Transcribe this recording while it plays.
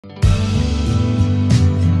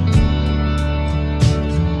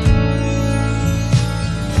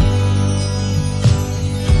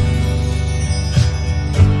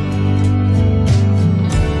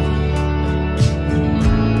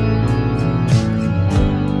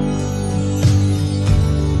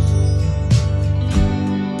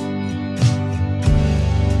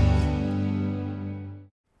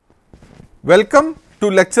Welcome to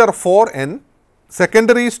lecture 4 in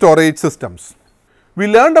secondary storage systems. We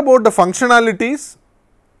learned about the functionalities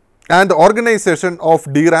and organization of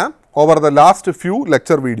DRAM over the last few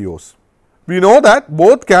lecture videos. We know that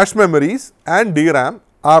both cache memories and DRAM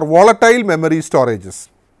are volatile memory storages.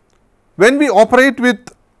 When we operate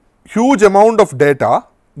with huge amount of data,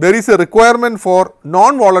 there is a requirement for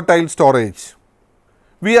non-volatile storage.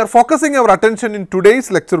 We are focusing our attention in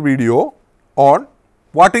today's lecture video on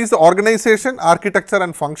what is the organization, architecture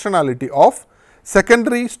and functionality of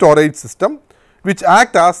secondary storage system, which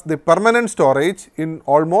act as the permanent storage in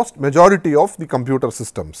almost majority of the computer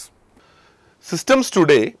systems. Systems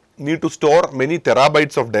today need to store many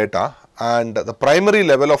terabytes of data, and the primary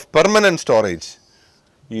level of permanent storage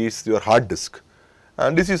is your hard disk,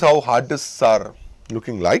 and this is how hard disks are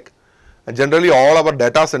looking like. And generally all our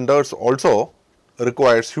data centers also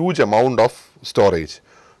requires huge amount of storage.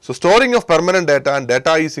 So, storing of permanent data, and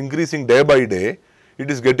data is increasing day by day, it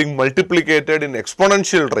is getting multiplicated in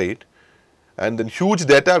exponential rate, and then huge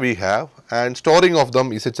data we have, and storing of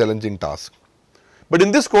them is a challenging task. But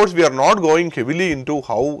in this course we are not going heavily into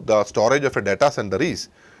how the storage of a data center is,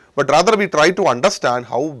 but rather we try to understand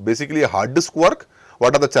how basically a hard disk work,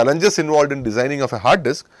 what are the challenges involved in designing of a hard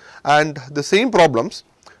disk, and the same problems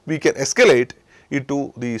we can escalate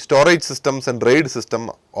into the storage systems and RAID system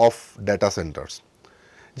of data centers.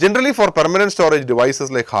 Generally for permanent storage devices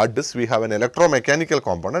like hard disks, we have an electromechanical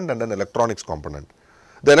component and an electronics component.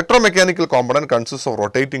 The electromechanical component consists of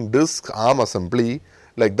rotating disk, arm assembly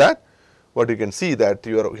like that. What you can see that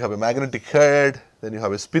you have a magnetic head, then you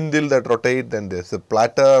have a spindle that rotate, then there is a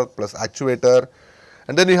platter plus actuator,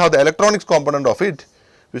 and then you have the electronics component of it,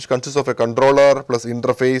 which consists of a controller plus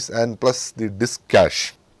interface and plus the disk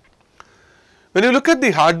cache. When you look at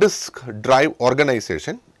the hard disk drive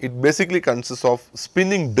organization, it basically consists of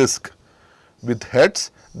spinning disk with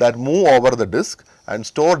heads that move over the disk and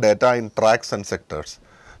store data in tracks and sectors.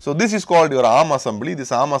 So, this is called your arm assembly.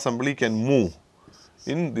 This arm assembly can move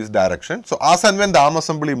in this direction. So, as and when the arm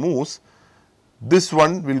assembly moves, this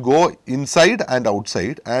one will go inside and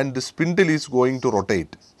outside, and the spindle is going to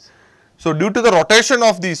rotate. So, due to the rotation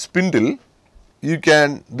of the spindle,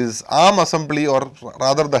 this arm assembly, or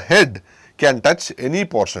rather the head, can touch any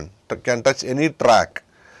portion, can touch any track.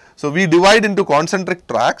 So, we divide into concentric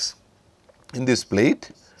tracks in this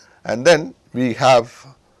plate, and then we have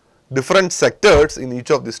different sectors in each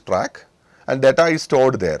of this track, and data is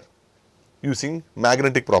stored there using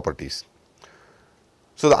magnetic properties.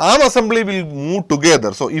 So, the arm assembly will move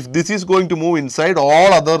together. So, if this is going to move inside,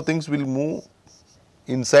 all other things will move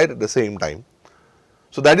inside at the same time.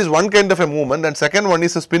 So, that is one kind of a movement, and second one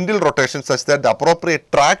is a spindle rotation such that the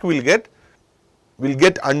appropriate track will get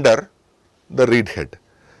under the read head.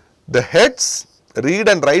 The heads read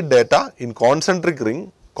and write data in concentric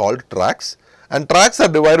ring called tracks, and tracks are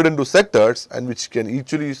divided into sectors, and which can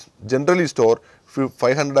generally store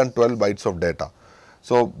 512 bytes of data.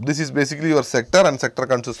 So, this is basically your sector, and sector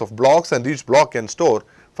consists of blocks, and each block can store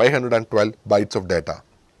 512 bytes of data.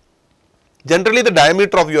 Generally the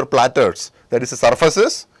diameter of your platters, that is the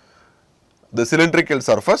surfaces, the cylindrical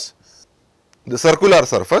surface, the circular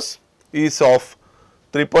surface is of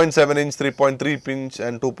 3.7 inch, 3.3 inch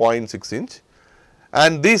and 2.6 inch,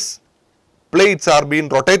 and these plates are being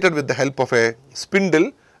rotated with the help of a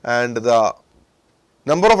spindle, and the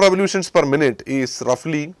number of revolutions per minute is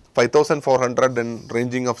roughly 5400 and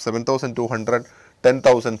ranging of 7200,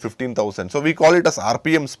 10,000, 15,000. So, we call it as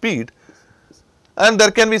RPM speed, and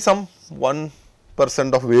there can be some 1%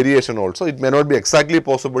 of variation also. It may not be exactly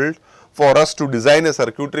possible for us to design a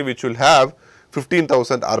circuitry which will have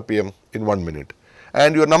 15,000 RPM in 1 minute.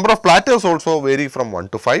 And your number of platters also vary from 1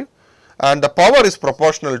 to 5, and the power is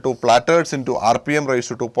proportional to platters into RPM raised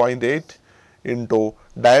to 2.8 into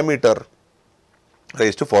diameter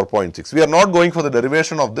raised to 4.6. We are not going for the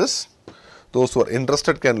derivation of this. Those who are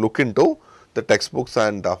interested can look into the textbooks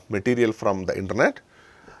and material from the internet.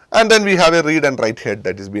 And then we have a read and write head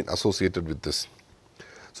that is being associated with this.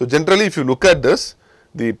 So, generally if you look at this,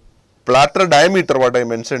 the platter diameter, what I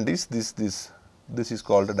mentioned is this is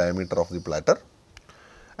called the diameter of the platter,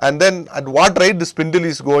 and then at what rate the spindle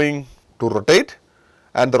is going to rotate,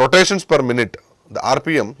 and the rotations per minute, the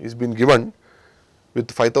RPM is being given with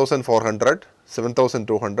 5400,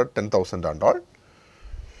 7200, 10,000 and all,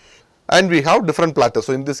 and we have different platters.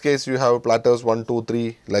 So, in this case you have platters 1, 2,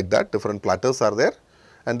 3 like that, different platters are there,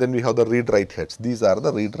 and then we have the read write heads. These are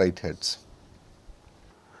the read write heads.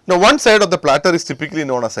 Now, one side of the platter is typically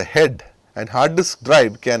known as a head, and hard disk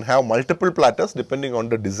drive can have multiple platters depending on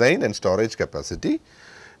the design and storage capacity.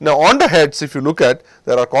 Now, on the heads, if you look at,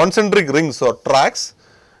 there are concentric rings or tracks,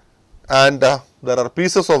 and there are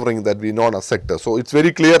pieces of ring that we know as sectors. So, it is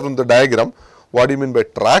very clear from the diagram what do you mean by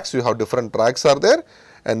tracks. You have different tracks are there,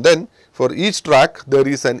 and then for each track there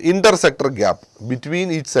is an intersector gap.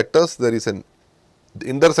 Between each sectors there is an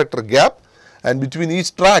intersector gap, and between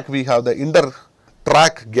each track we have the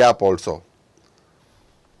inter-track gap also.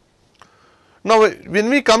 Now, when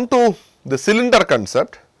we come to the cylinder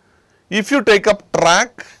concept, if you take up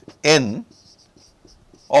track N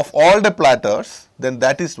of all the platters, then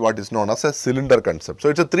that is what is known as a cylinder concept. So,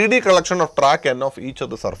 it is a 3D collection of track N of each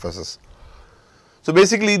of the surfaces. So,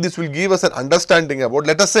 basically this will give us an understanding about,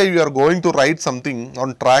 let us say you are going to write something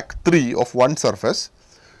on track 3 of one surface,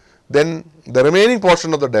 then the remaining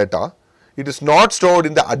portion of the data, it is not stored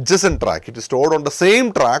in the adjacent track, it is stored on the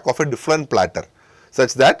same track of a different platter,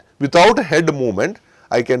 such that without a head movement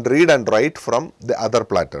I can read and write from the other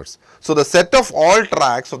platters. So, the set of all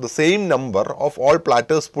tracks of the same number of all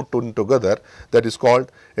platters put together, that is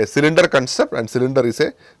called a cylinder concept, and cylinder is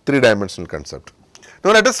a 3-dimensional concept.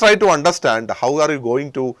 Now, let us try to understand how are you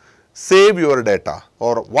going to save your data,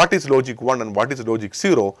 or what is logic 1 and what is logic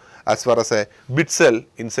 0 as far as a bit cell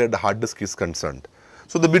inside the hard disk is concerned.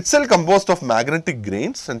 So, the bit cell composed of magnetic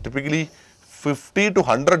grains, and typically 50 to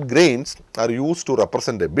 100 grains are used to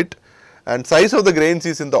represent a bit, and size of the grains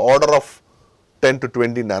is in the order of 10 to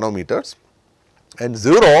 20 nanometers, and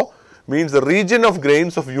 0 means the region of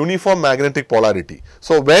grains of uniform magnetic polarity.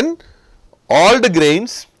 So, when all the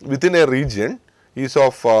grains within a region is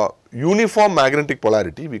of uniform magnetic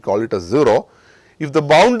polarity, we call it as 0. If the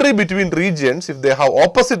boundary between regions, if they have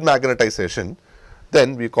opposite magnetization,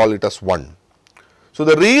 then we call it as 1. So,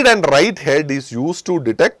 the read and write head is used to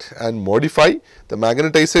detect and modify the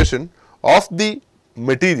magnetization of the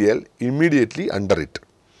material immediately under it.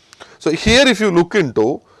 So, here if you look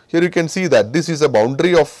into, here you can see that this is a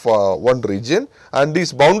boundary of one region, and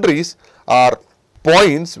these boundaries are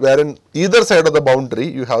points wherein either side of the boundary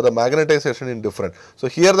you have the magnetization in different. So,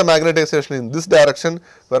 here the magnetization in this direction,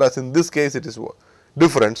 whereas in this case it is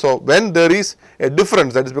different. So, when there is a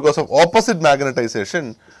difference, that is because of opposite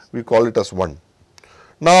magnetization, we call it as 1.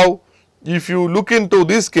 Now, if you look into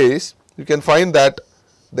this case, you can find that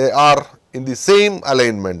they are in the same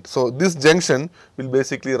alignment. So, this junction will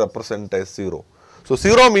basically represent as 0. So,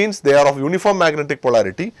 0 means they are of uniform magnetic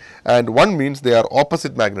polarity, and 1 means they are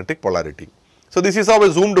opposite magnetic polarity. So, this is how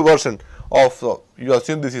a zoomed version of, you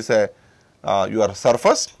assume this is a your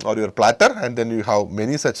surface or your platter, and then you have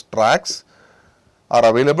many such tracks are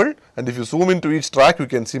available, and if you zoom into each track you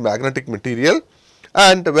can see magnetic material,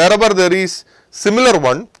 and wherever there is similar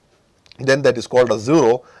one, then that is called as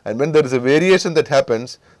 0, and when there is a variation that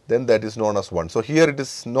happens, then that is known as 1. So, here it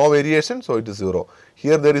is no variation, so it is 0.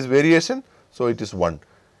 Here there is variation, so it is 1.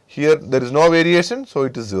 Here there is no variation, so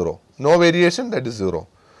it is 0. No variation, that is 0.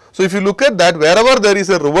 So, if you look at that, wherever there is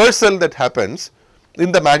a reversal that happens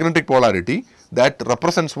in the magnetic polarity, that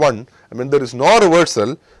represents 1, and when there is no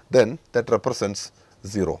reversal, then that represents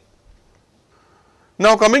 0.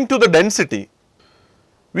 Now, coming to the density,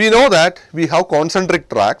 we know that we have concentric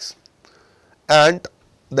tracks, and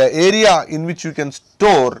the area in which you can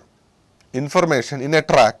store information in a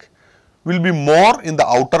track will be more in the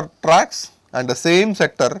outer tracks, and the same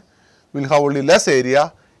sector will have only less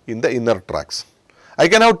area in the inner tracks. I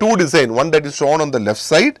can have two designs, one that is shown on the left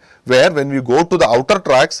side, where when we go to the outer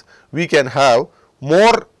tracks we can have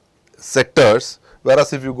more sectors,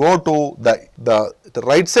 whereas if you go to the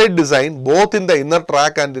right side design, both in the inner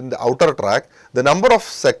track and in the outer track, the number of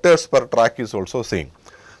sectors per track is also same.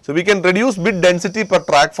 So, we can reduce bit density per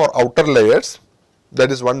track for outer layers,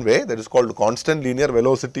 that is one way, that is called constant linear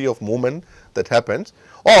velocity of movement that happens,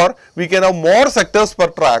 or we can have more sectors per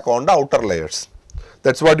track on the outer layers.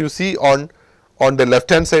 That is what you see on the left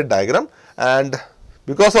hand side diagram, and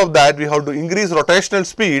because of that we have to increase rotational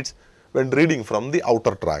speeds when reading from the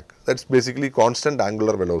outer track. That is basically constant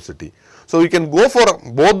angular velocity. So, we can go for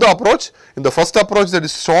both the approach. In the first approach that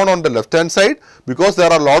is shown on the left hand side, because there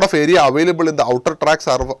are a lot of area available in the outer tracks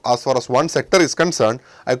as far as one sector is concerned,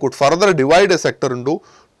 I could further divide a sector into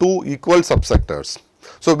two equal subsectors.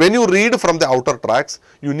 So, when you read from the outer tracks,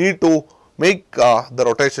 you need to make the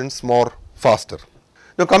rotations more faster.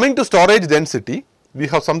 Now, coming to storage density, we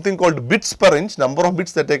have something called bits per inch, number of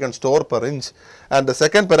bits that I can store per inch, and the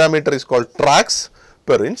second parameter is called tracks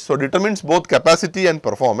per inch. So, determines both capacity and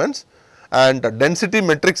performance, and density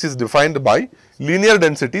matrix is defined by linear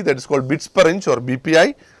density, that is called bits per inch or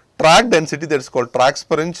BPI, track density, that is called tracks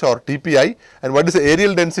per inch or TPI, and what is the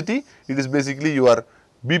areal density? It is basically your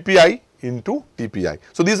BPI into TPI.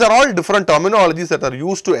 So, these are all different terminologies that are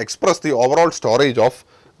used to express the overall storage of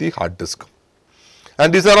the hard disk.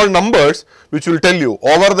 And these are all numbers which will tell you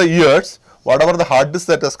over the years whatever the hard disk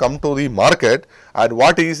that has come to the market and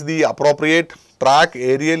what is the appropriate track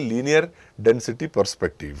areal linear density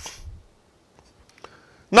perspective.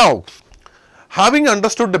 Now, having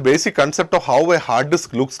understood the basic concept of how a hard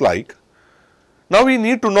disk looks like, now we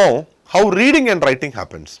need to know how reading and writing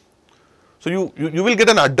happens. So, you will get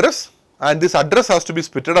an address, and this address has to be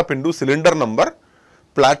split up into cylinder number,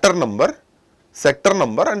 platter number, sector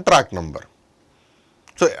number and track number.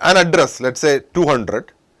 So, an address, let us say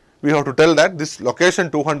 200, we have to tell that this location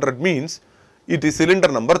 200 means it is cylinder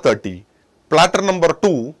number 30, platter number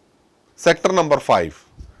 2, sector number 5.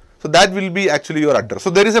 So, that will be actually your address. So,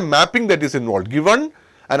 there is a mapping that is involved. Given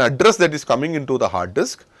an address that is coming into the hard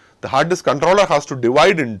disk controller has to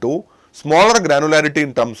divide into smaller granularity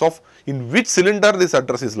in terms of in which cylinder this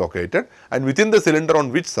address is located and within the cylinder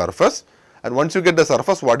on which surface, and once you get the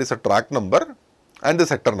surface, what is the track number and the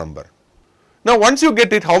sector number. Now, once you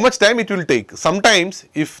get it, how much time it will take? Sometimes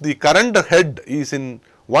if the current head is in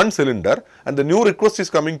one cylinder and the new request is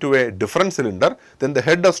coming to a different cylinder, then the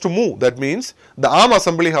head has to move. That means the arm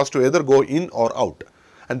assembly has to either go in or out,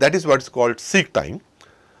 and that is what is called seek time.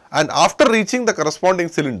 And after reaching the corresponding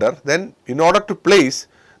cylinder, then in order to place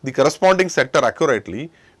the corresponding sector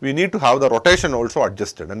accurately, we need to have the rotation also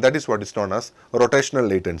adjusted, and that is what is known as rotational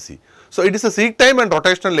latency. So, it is a seek time and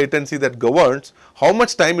rotational latency that governs how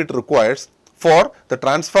much time it requires for the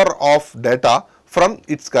transfer of data from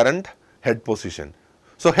its current head position.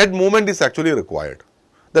 So, head movement is actually required.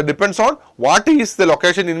 That depends on what is the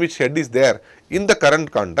location in which head is there in the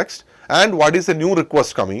current context and what is the new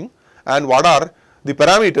request coming and what are the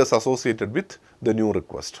parameters associated with the new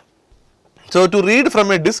request. So, to read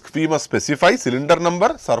from a disk, we must specify cylinder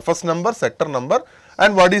number, surface number, sector number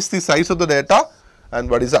and what is the size of the data and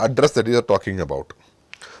what is the address that we are talking about.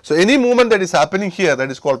 So, any movement that is happening here,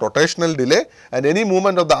 that is called rotational delay, and any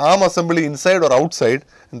movement of the arm assembly inside or outside,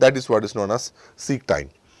 and that is what is known as seek time.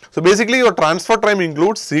 So, basically your transfer time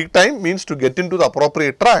includes seek time means to get into the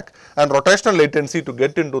appropriate track and rotational latency to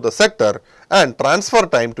get into the sector and transfer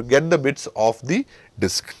time to get the bits of the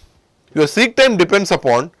disk. Your seek time depends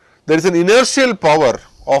upon there is an inertial power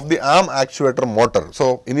of the arm actuator motor.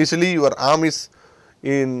 So, initially your arm is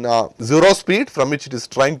in 0 speed from which it is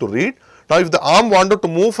trying to read. Now, if the arm wanted to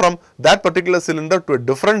move from that particular cylinder to a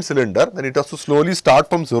different cylinder, then it has to slowly start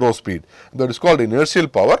from 0 speed. That is called inertial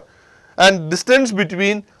power, and distance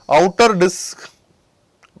between outer disk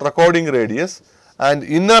recording radius and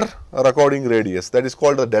inner recording radius, that is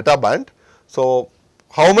called the data band. So,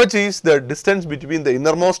 how much is the distance between the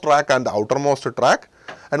innermost track and the outermost track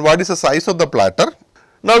and what is the size of the platter.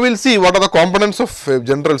 Now, we will see what are the components of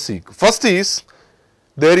general seek. First is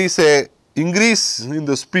there is a increase in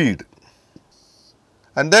the speed,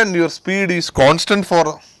 and then your speed is constant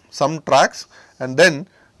for some tracks and then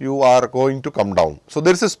you are going to come down. So,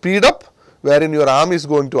 there is a speed up wherein your arm is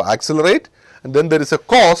going to accelerate, and then there is a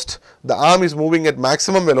cost, the arm is moving at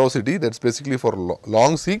maximum velocity, that is basically for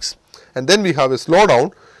long seeks, and then we have a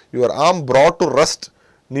slowdown, your arm brought to rest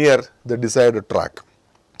near the desired track.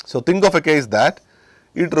 So, think of a case that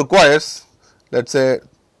it requires, let us say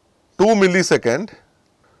 2 millisecond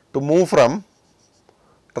to move from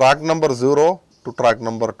track number 0 to track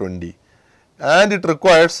number 20, and it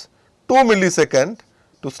requires 2 millisecond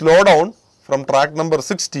to slow down from track number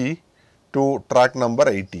 60 to track number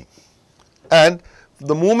 80, and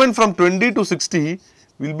the movement from 20 to 60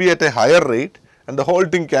 will be at a higher rate and the whole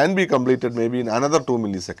thing can be completed maybe in another 2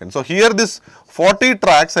 milliseconds. So, here this 40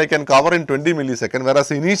 tracks I can cover in 20 milliseconds, whereas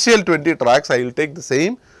initial 20 tracks I will take the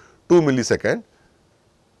same 2 millisecond,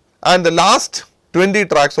 and the last 20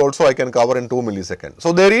 tracks also I can cover in 2 milliseconds.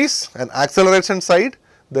 So, there is an acceleration side,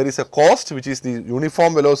 there is a cost which is the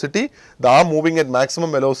uniform velocity, the arm moving at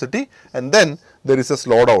maximum velocity, and then there is a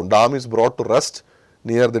slowdown, the arm is brought to rest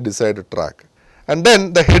near the desired track, and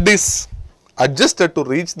then the head is adjusted to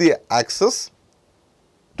reach the axis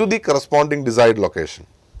to the corresponding desired location.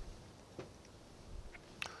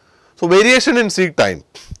 So, variation in seek time.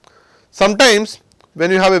 Sometimes when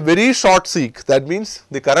you have a very short seek, that means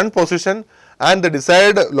the current position and the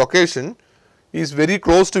desired location is very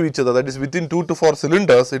close to each other, that is within 2 to 4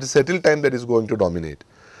 cylinders, it is settle time that is going to dominate.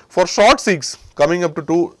 For short seeks coming up to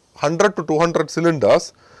 200 to 200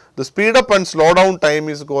 cylinders, the speed up and slow down time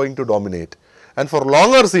is going to dominate, and for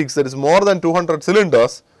longer seeks, that is more than 200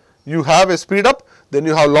 cylinders, you have a speed up, then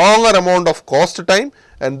you have longer amount of cost time,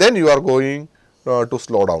 and then you are going to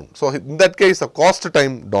slow down. So, in that case the cost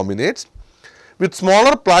time dominates. With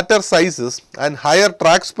smaller platter sizes and higher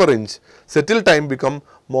tracks per inch, settle time become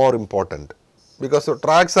more important, because the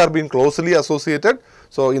tracks are being closely associated.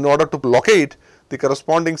 So, in order to locate the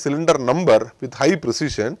corresponding cylinder number with high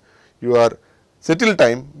precision, you are settle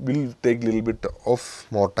time will take little bit of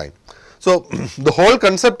more time. So, the whole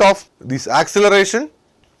concept of this acceleration,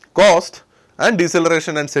 cost and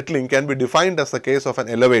deceleration and settling can be defined as the case of an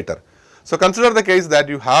elevator. So, consider the case that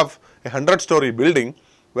you have a 100-story building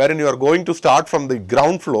wherein you are going to start from the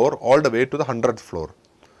ground floor all the way to the 100th floor.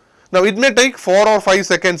 Now, it may take 4 or 5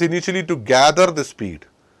 seconds initially to gather the speed.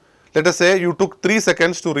 Let us say you took 3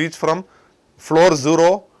 seconds to reach from floor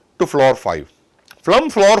 0 to floor 5. From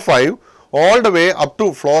floor 5 all the way up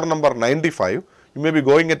to floor number 95, you may be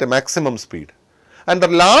going at a maximum speed. And the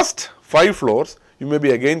last 5 floors, you may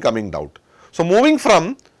be again coming down. So, moving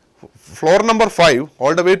from floor number 5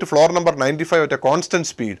 all the way to floor number 95 at a constant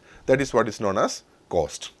speed, that is what is known as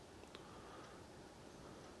cost.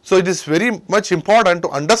 So, it is very much important to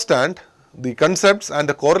understand the concepts and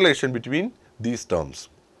the correlation between these terms.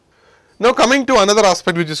 Now, coming to another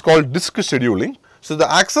aspect which is called disk scheduling. So,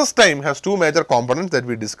 the access time has two major components that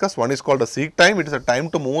we discussed. One is called the seek time, it is a time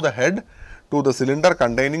to move the head to the cylinder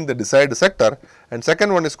containing the desired sector, and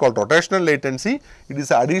second one is called rotational latency. It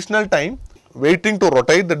is additional time waiting to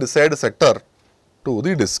rotate the desired sector to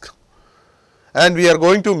the disk, and we are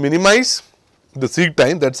going to minimize the seek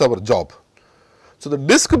time, that is our job. So, the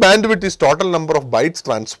disk bandwidth is total number of bytes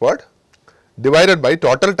transferred divided by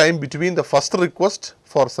total time between the first request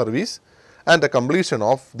for service and the completion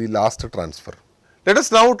of the last transfer. Let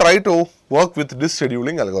us now try to work with disk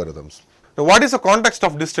scheduling algorithms. Now, what is the context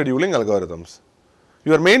of disk scheduling algorithms?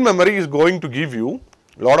 Your main memory is going to give you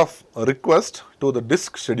a lot of requests to the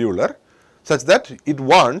disk scheduler such that it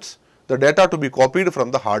wants the data to be copied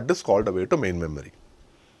from the hard disk all the way to main memory.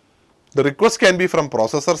 The request can be from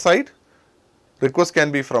processor side, request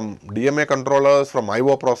can be from DMA controllers, from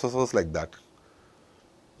IO processors, like that.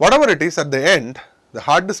 Whatever it is, at the end, the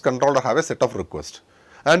hard disk controller have a set of requests,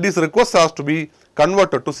 and these requests has to be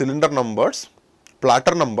converted to cylinder numbers,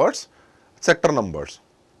 platter numbers, sector numbers.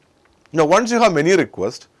 Now, once you have many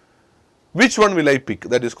requests, which one will I pick?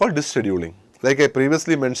 That is called disk scheduling. Like I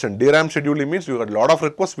previously mentioned, DRAM scheduling means you got a lot of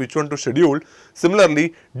requests, which one to schedule.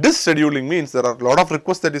 Similarly, disk scheduling means there are a lot of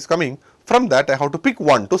requests that is coming. From that, I have to pick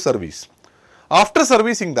one to service. After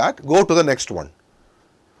servicing that, go to the next one.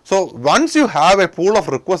 So, once you have a pool of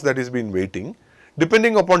requests that is been waiting,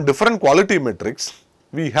 depending upon different quality metrics,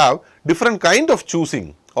 we have different kind of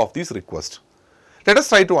choosing of these requests. Let us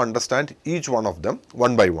try to understand each one of them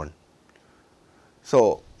one by one.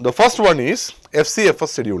 So, the first one is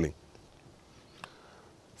FCFS scheduling.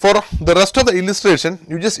 For the rest of the illustration,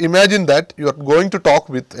 you just imagine that you are going to talk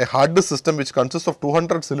with a hard disk system which consists of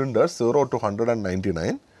 200 cylinders, 0 to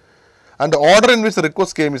 199, and the order in which the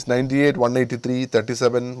request came is 98, 183,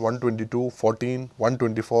 37, 122, 14,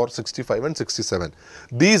 124, 65 and 67.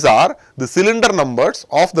 These are the cylinder numbers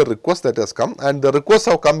of the request that has come, and the requests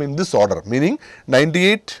have come in this order, meaning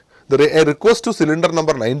 98, a request to cylinder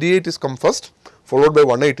number 98 is come first, followed by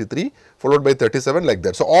 183, followed by 37, like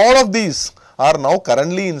that. So, all of these are now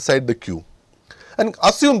currently inside the queue, and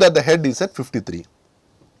assume that the head is at 53.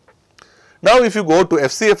 Now, if you go to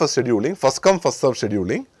FCFS scheduling, first come first serve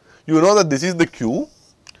scheduling, you know that this is the queue.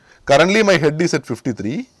 Currently, my head is at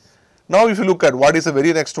 53. Now, if you look at what is the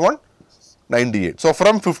very next one, 98. So,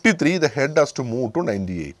 from 53, the head has to move to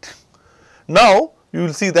 98. Now, you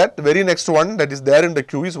will see that the very next one that is there in the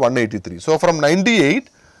queue is 183. So, from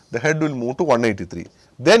 98, the head will move to 183.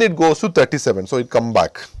 Then it goes to 37. So, it come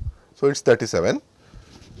back. So, it is 37,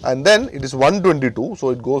 and then it is 122. So,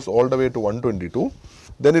 it goes all the way to 122.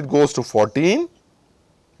 Then it goes to 14.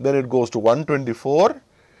 Then it goes to 124.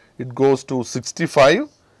 It goes to 65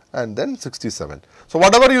 and then 67. So,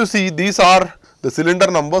 whatever you see, these are the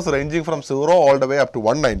cylinder numbers ranging from 0 all the way up to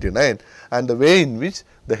 199, and the way in which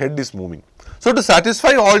the head is moving. So, to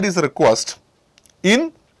satisfy all these requests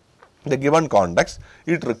in the given context,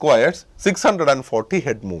 it requires 640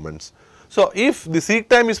 head movements. So, if the seek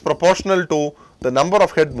time is proportional to the number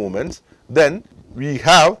of head movements, then we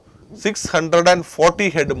have 640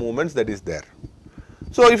 head movements that is there.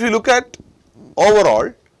 So, if you look at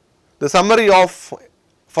overall, the summary of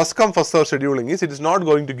first come first serve scheduling is it is not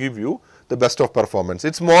going to give you the best of performance.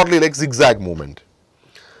 It is morely like zigzag movement.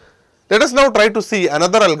 Let us now try to see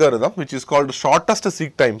another algorithm which is called shortest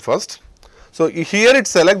seek time first. So, here it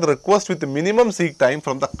selects the request with the minimum seek time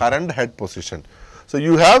from the current head position. So,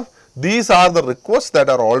 you have these are the requests that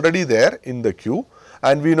are already there in the queue,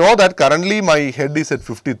 and we know that currently my head is at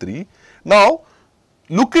 53. Now,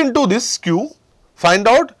 look into this queue, find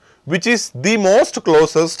out which is the most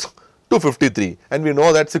closest to 53, and we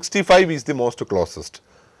know that 65 is the most closest.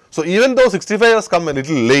 So, even though 65 has come a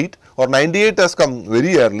little late or 98 has come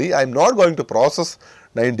very early, I am not going to process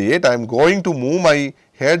 98, I am going to move my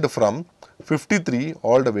head from 53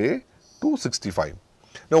 all the way to 65.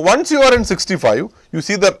 Now, once you are in 65, you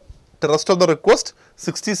see the rest of the request,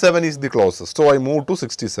 67 is the closest. So, I move to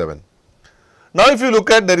 67. Now, if you look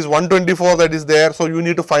at, there is 124 that is there. So, you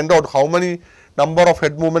need to find out how many number of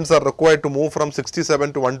head movements are required to move from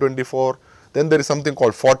 67 to 124. Then there is something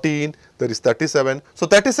called 14, there is 37. So,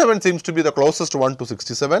 37 seems to be the closest one to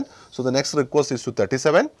 67. So, the next request is to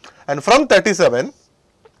 37, and from 37,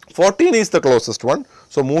 14 is the closest one.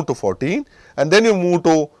 So, move to 14, and then you move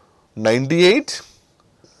to 98,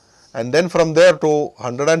 and then from there to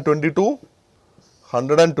 122,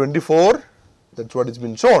 124, that is what is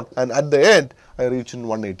been shown, and at the end I reach in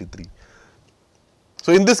 183.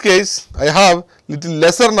 So, in this case, I have little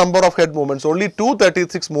lesser number of head movements, only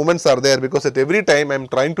 236 movements are there, because at every time I am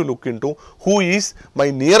trying to look into who is my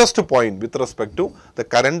nearest point with respect to the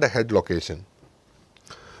current head location.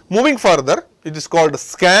 Moving further, it is called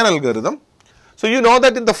scan algorithm. So, you know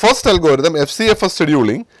that in the first algorithm, FCFS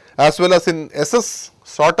scheduling, as well as in SS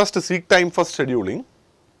shortest seek time first scheduling,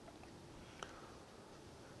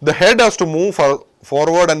 the head has to move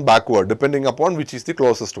forward and backward depending upon which is the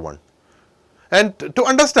closest one. And to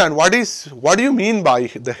understand what do you mean by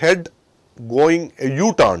the head going a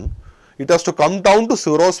U-turn, it has to come down to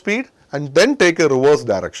 0 speed and then take a reverse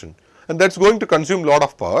direction, and that is going to consume lot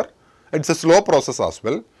of power. It is a slow process as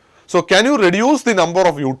well. So, can you reduce the number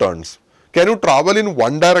of U-turns? Can you travel in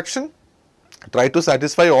one direction, try to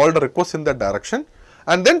satisfy all the requests in that direction,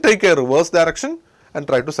 and then take a reverse direction and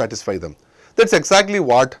try to satisfy them? That is exactly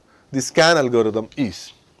what the scan algorithm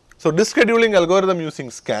is. So, disk scheduling algorithm using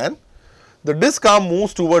scan, the disk arm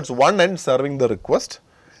moves towards one end serving the request,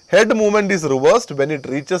 head movement is reversed when it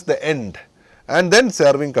reaches the end, and then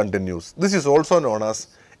serving continues. This is also known as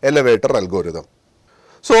elevator algorithm.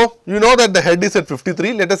 So, you know that the head is at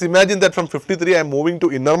 53. Let us imagine that from 53 I am moving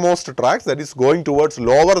to innermost tracks, that is going towards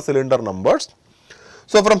lower cylinder numbers.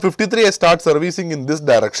 So, from 53 I start servicing in this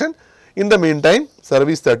direction. In the meantime,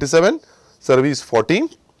 service 37, service 14.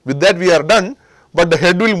 With that we are done, but the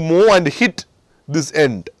head will move and hit this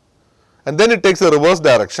end, and then it takes a reverse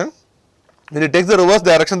direction. When it takes the reverse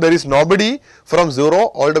direction, there is nobody from 0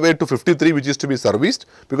 all the way to 53 which is to be serviced,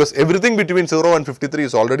 because everything between 0 and 53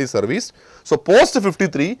 is already serviced. So, post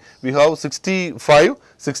 53 we have 65,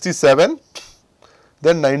 67,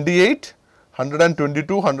 then 98,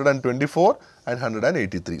 122, 124 and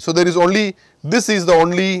 183. So, there is only, this is the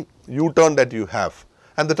only U-turn that you have,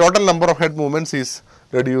 and the total number of head movements is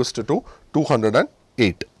reduced to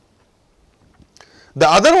 208. The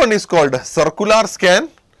other one is called circular scan.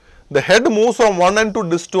 The head moves from one end to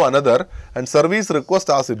disk to another and service request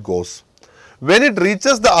as it goes. When it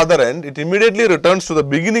reaches the other end, it immediately returns to the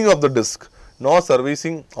beginning of the disk, no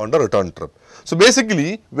servicing on the return trip. So,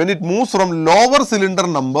 basically when it moves from lower cylinder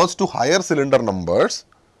numbers to higher cylinder numbers,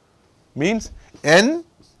 means n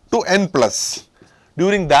to n plus,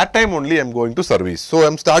 during that time only I am going to service. So, I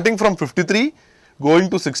am starting from 53 going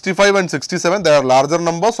to 65 and 67, there are larger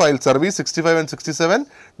numbers. So, I will service 65 and 67,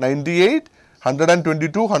 98,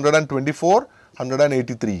 122, 124,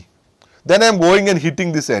 183. Then I am going and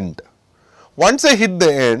hitting this end. Once I hit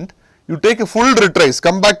the end, you take a full retrace,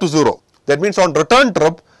 come back to 0. That means on return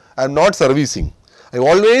trip, I am not servicing. I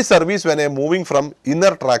always service when I am moving from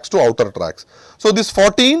inner tracks to outer tracks. So, this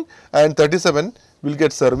 14 and 37 will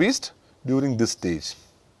get serviced during this stage.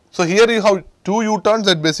 So, here you have 2 U-turns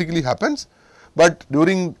that basically happens, but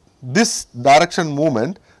during this direction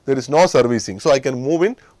movement there is no servicing. So, I can move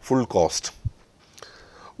in full cost.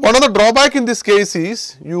 One of the drawback in this case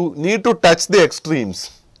is you need to touch the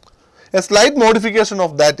extremes. A slight modification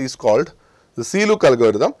of that is called the C-look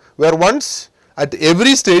algorithm, where once at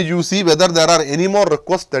every stage you see whether there are any more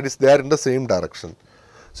requests that is there in the same direction.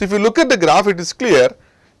 So, if you look at the graph, it is clear,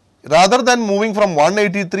 rather than moving from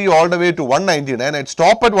 183 all the way to 199, I would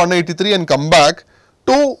stop at 183 and come back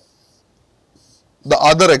to the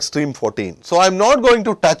other extreme 14. So, I am not going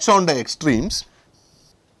to touch on the extremes,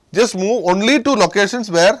 just move only to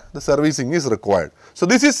locations where the servicing is required. So,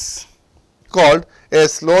 this is called a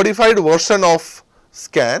solidified version of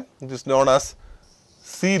scan, which is known as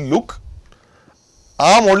C-look.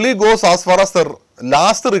 Arm only goes as far as the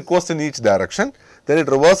last request in each direction, then it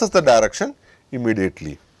reverses the direction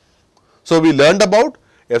immediately. So, we learned about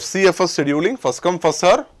FCFS scheduling, first come first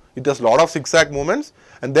serve. It has lot of zigzag movements,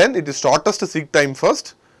 and then it is shortest seek time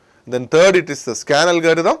first, then third it is the scan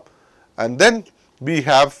algorithm, and then we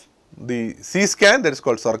have the C-scan, that is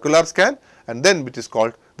called circular scan, and then which is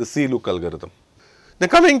called the C-look algorithm. Now,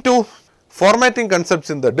 coming to formatting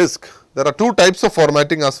concepts in the disk, there are 2 types of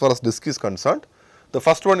formatting as far as disk is concerned. The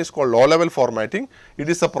first one is called low level formatting. It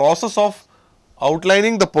is a process of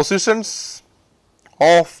outlining the positions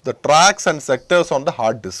of the tracks and sectors on the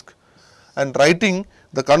hard disk. and writing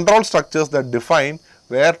the control structures that define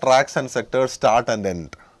where tracks and sectors start and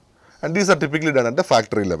end. And these are typically done at the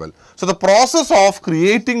factory level. So, the process of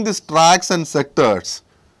creating these tracks and sectors,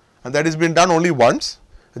 and that is being done only once,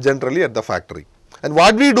 generally at the factory. And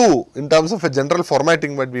what we do in terms of a general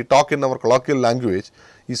formatting, what we talk in our colloquial language,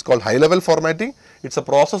 is called high level formatting. It is a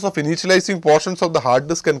process of initializing portions of the hard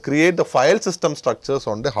disk and create the file system structures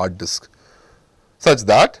on the hard disk, such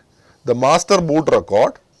that the master boot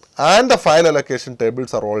record and the file allocation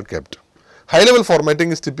tables are all kept. High level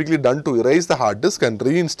formatting is typically done to erase the hard disk and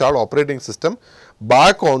reinstall operating system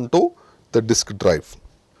back onto the disk drive.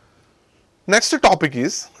 Next topic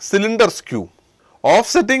is cylinder skew.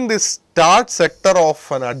 Offsetting the start sector of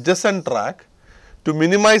an adjacent track to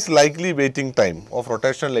minimize likely waiting time of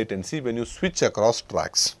rotational latency when you switch across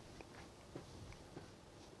tracks.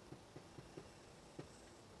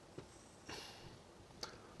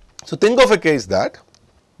 So, think of a case that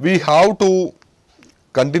we have to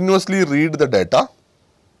continuously read the data.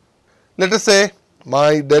 Let us say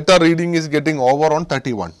my data reading is getting over on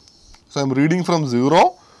 31. So, I am reading from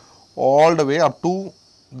 0 all the way up to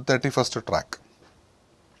the 31st track.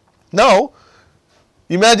 Now,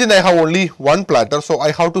 imagine I have only one platter, so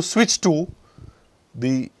I have to switch to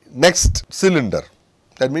the next cylinder,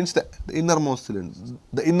 that means the innermost cylinder,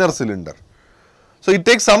 the inner cylinder. So, it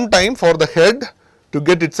takes some time for the head to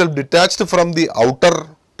get itself detached from the outer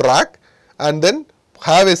track and then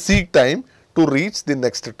have a seek time to reach the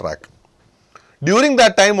next track. During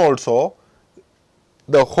that time also,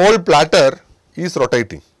 the whole platter is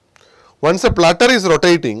rotating. Once a platter is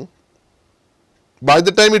rotating, by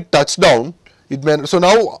the time it touches down, it may, so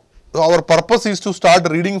now our purpose is to start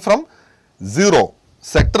reading from 0,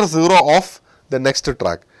 sector 0 of the next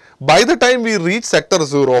track. By the time we reach sector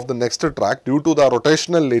 0 of the next track, due to the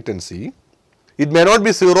rotational latency, it may not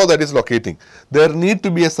be 0 that is locating. There need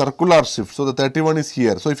to be a circular shift. So, the 31 is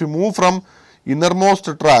here. So, if you move from innermost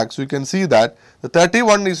tracks, you can see that the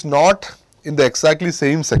 31 is not in the exactly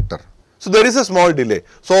same sector. So, there is a small delay.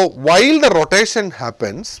 So, while the rotation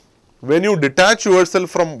happens, when you detach yourself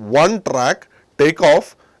from one track, take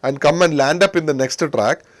off and come and land up in the next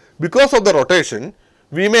track, because of the rotation,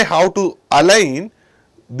 we may have to align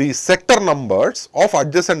the sector numbers of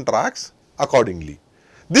adjacent tracks accordingly.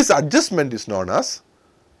 This adjustment is known as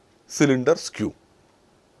cylinder skew.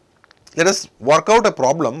 Let us work out a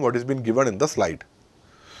problem what is been given in the slide.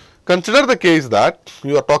 Consider the case that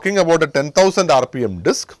you are talking about a 10,000 RPM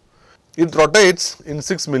disk. It rotates in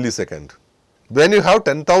 6 milliseconds. When you have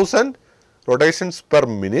 10,000 rotations per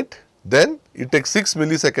minute, then it takes 6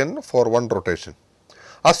 milliseconds for one rotation.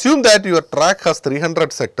 Assume that your track has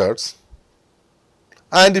 300 sectors,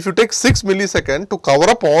 and if you take 6 milliseconds to cover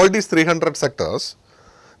up all these 300 sectors,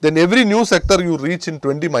 then every new sector you reach in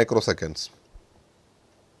 20 microseconds.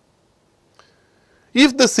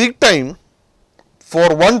 If the seek time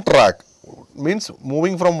for one track, means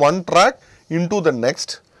moving from one track into the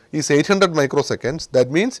next, is 800 microseconds,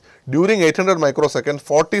 that means during 800 microseconds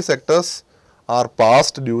 40 sectors are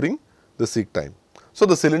passed during the seek time. So,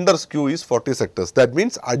 the cylinder skew is 40 sectors, that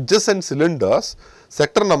means adjacent cylinders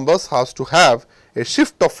sector numbers has to have a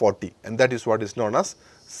shift of 40, and that is what is known as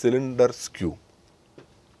cylinder skew.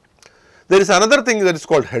 There is another thing that is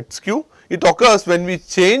called head skew. It occurs when we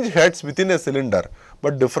change heads within a cylinder,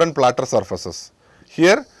 but different platter surfaces.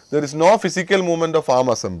 Here there is no physical movement of arm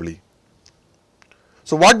assembly.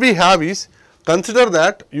 So, what we have is, consider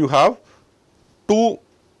that you have 2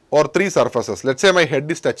 or 3 surfaces. Let us say my head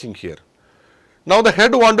is touching here. Now, the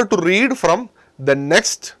head wanted to read from the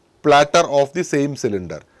next platter of the same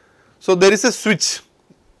cylinder. So, there is a switch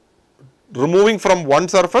removing from one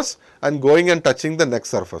surface and going and touching the next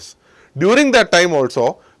surface. During that time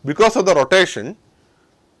also, because of the rotation,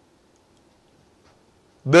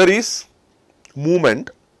 there is movement.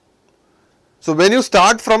 So, when you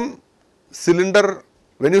start from cylinder,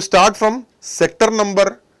 when you start from sector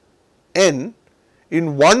number n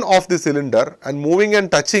in one of the cylinder and moving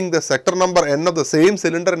and touching the sector number n of the same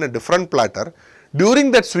cylinder in a different platter,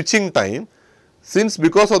 during that switching time, since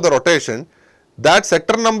because of the rotation, that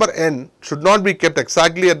sector number n should not be kept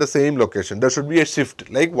exactly at the same location. There should be a shift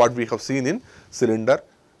like what we have seen in cylinder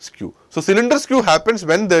skew. So, cylinder skew happens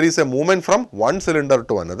when there is a movement from one cylinder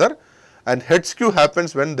to another, and head skew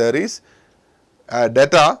happens when there is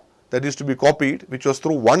data that is to be copied, which was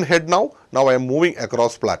through one head now I am moving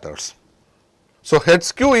across platters. So, head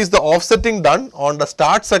skew is the offsetting done on the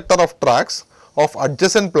start sector of tracks of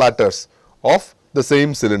adjacent platters of the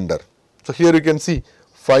same cylinder. So, here you can see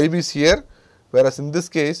 5 is here, whereas in this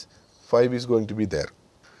case 5 is going to be there.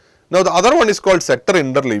 Now, the other one is called sector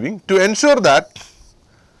interleaving. To ensure that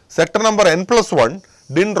sector number n plus 1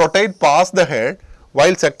 didn't rotate past the head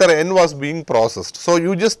while sector N was being processed. So,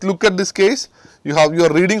 you just look at this case, you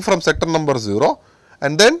are reading from sector number 0,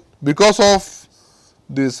 and then because of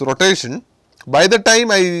this rotation, by the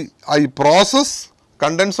time I process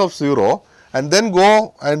contents of 0 and then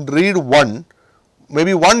go and read 1,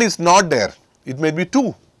 maybe 1 is not there, it may be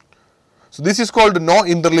 2. So, this is called no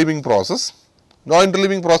interleaving process. No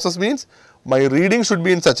interleaving process means my reading should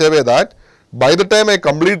be in such a way that by the time I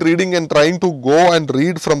complete reading and trying to go and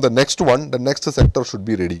read from the next one, the next sector should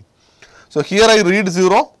be ready. So, here I read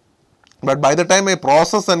 0, but by the time I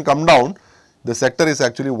process and come down, the sector is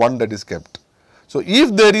actually 1 that is kept. So,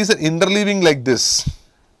 if there is an interleaving like this,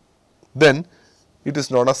 then it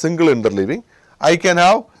is not a single interleaving. I can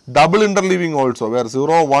have double interleaving also, where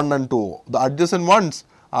 0, 1 and 2, the adjacent ones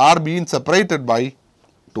are being separated by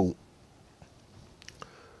 2.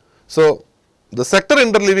 So, the sector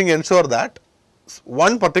interleaving ensure that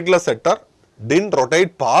one particular sector didn't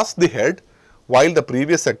rotate past the head while the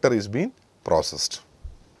previous sector is being processed.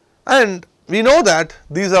 And we know that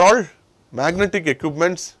these are all magnetic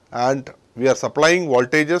equipments and we are supplying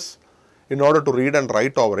voltages in order to read and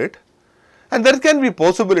write over it. And there can be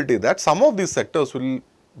possibility that some of these sectors will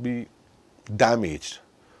be damaged.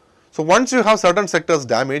 So, once you have certain sectors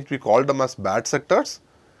damaged, we call them as bad sectors.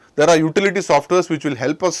 There are utility softwares which will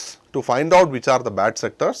help us to find out which are the bad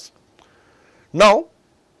sectors. Now,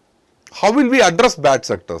 how will we address bad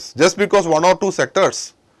sectors? Just because 1 or 2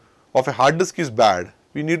 sectors of a hard disk is bad,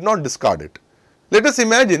 we need not discard it. Let us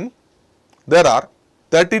imagine there are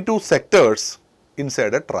 32 sectors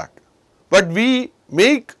inside a track, but we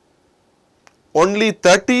make only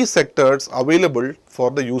 30 sectors available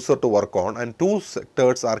for the user to work on and 2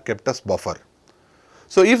 sectors are kept as buffer.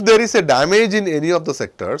 So, if there is a damage in any of the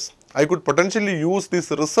sectors, I could potentially use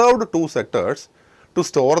these reserved 2 sectors to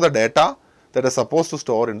store the data that is supposed to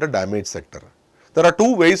store in the damaged sector. There are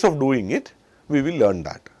 2 ways of doing it, we will learn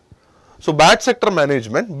that. So, bad sector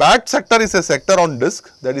management, bad sector is a sector on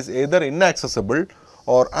disk that is either inaccessible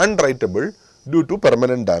or unwritable due to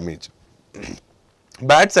permanent damage.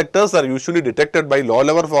 Bad sectors are usually detected by low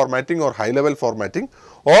level formatting or high level formatting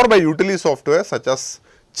or by utility software such as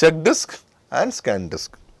check disk and scan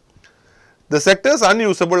disk. The sectors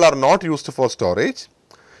unusable are not used for storage.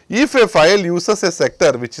 If a file uses a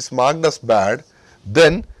sector which is marked as bad,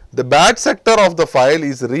 then the bad sector of the file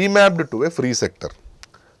is remapped to a free sector.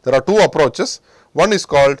 There are 2 approaches. One is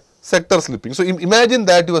called sector slipping. So, imagine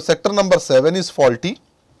that your sector number 7 is faulty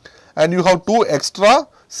and you have 2 extra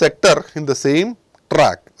sector in the same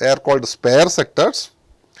track. They are called spare sectors.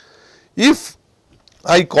 If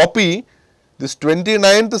I copy this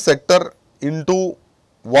 29th sector into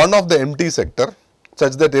one of the empty sector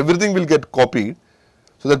such that everything will get copied.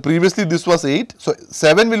 So, that previously this was 8. So,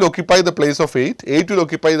 7 will occupy the place of 8, 8 will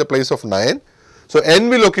occupy the place of 9. So, n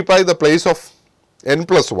will occupy the place of n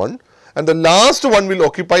plus 1 and the last one will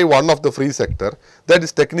occupy one of the free sector. That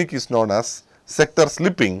is technique is known as sector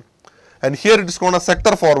slipping, and here it is called as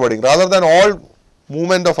sector forwarding. Rather than all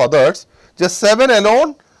movement of others, just 7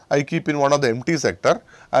 alone I keep in one of the empty sector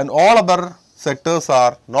and all other sectors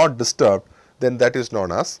are not disturbed, then that is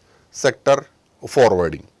known as sector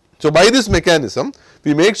forwarding. So, by this mechanism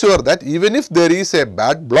we make sure that even if there is a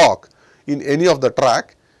bad block in any of the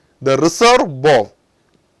track, the reserve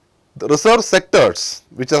sectors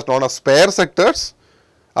which are known as spare sectors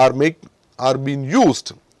are being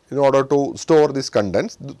used in order to store these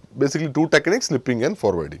contents, basically 2 techniques, slipping and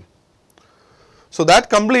forwarding. So, that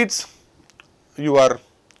completes your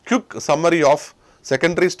quick summary of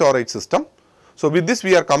secondary storage system. So, with this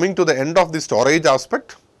we are coming to the end of the storage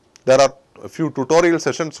aspect. There are a few tutorial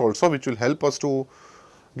sessions also which will help us to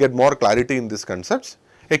get more clarity in these concepts.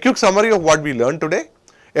 A quick summary of what we learned today.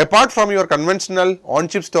 Apart from your conventional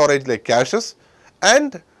on-chip storage like caches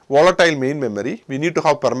and volatile main memory, we need to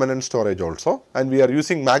have permanent storage also, and we are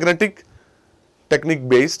using magnetic technique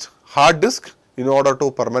based hard disk in order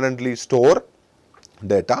to permanently store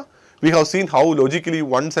data. We have seen how logically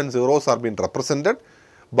ones and zeros are being represented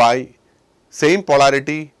by same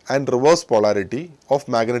polarity and reverse polarity of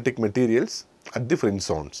magnetic materials at the fringe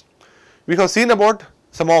zones. We have seen about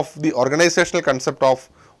some of the organizational concept of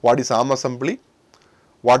what is ARM assembly,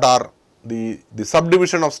 what are the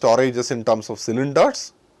subdivision of storages in terms of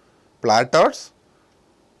cylinders, platters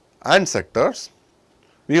and sectors.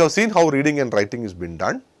 We have seen how reading and writing is being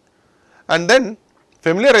done, and then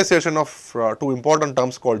familiarization of 2 important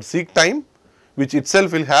terms called seek time, which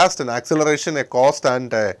itself will has an acceleration, a cost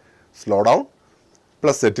and a slowdown,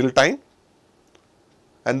 plus settle time,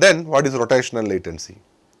 and then what is rotational latency.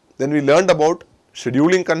 Then we learned about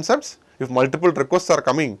scheduling concepts. If multiple requests are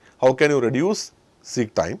coming, how can you reduce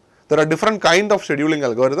seek time? There are different kind of scheduling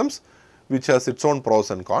algorithms which has its own pros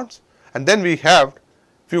and cons, and then we have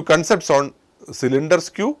few concepts on cylinder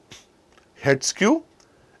skew, head skew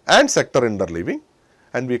and sector interleaving,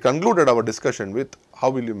 and we concluded our discussion with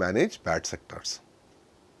how will you manage bad sectors.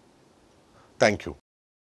 Thank you.